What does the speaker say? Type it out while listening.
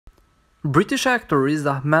British actor Riz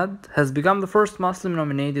Ahmed has become the first Muslim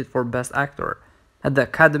nominated for Best Actor at the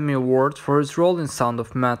Academy Awards for his role in Sound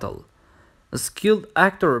of Metal. A skilled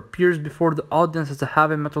actor appears before the audience as a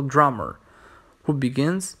heavy metal drummer who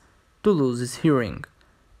begins to lose his hearing.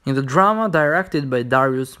 In the drama directed by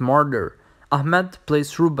Darius Marder, Ahmed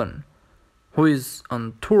plays Ruben, who is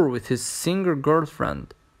on tour with his singer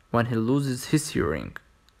girlfriend when he loses his hearing.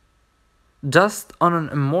 Just on an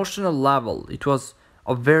emotional level, it was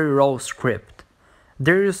a very raw script.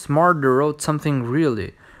 Darius Marder wrote something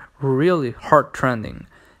really heart-rending,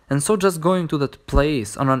 and so just going to that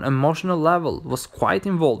place on an emotional level was quite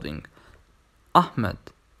involving. Ahmed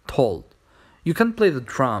told, "You can't play the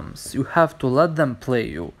drums, you have to let them play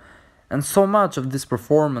you." And so much of this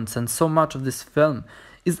performance and so much of this film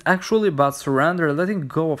is actually about surrender, letting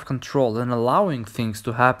go of control and allowing things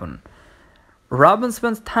to happen. Robin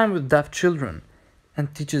spends time with deaf children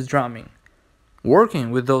and teaches drumming. Working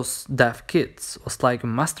with those deaf kids was like a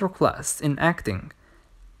masterclass in acting.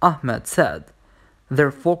 Ahmed said, "Their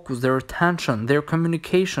focus, their attention, their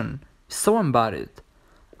communication is so embodied."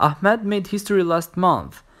 Ahmed made history last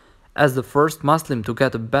month as the first Muslim to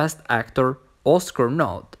get a Best Actor Oscar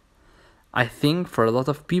nod. I think for a lot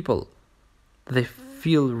of people, they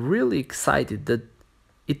feel really excited that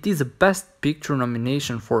it is a Best Picture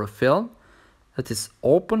nomination for a film that is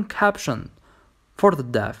open captioned for the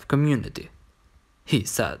deaf community, he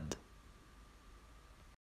said.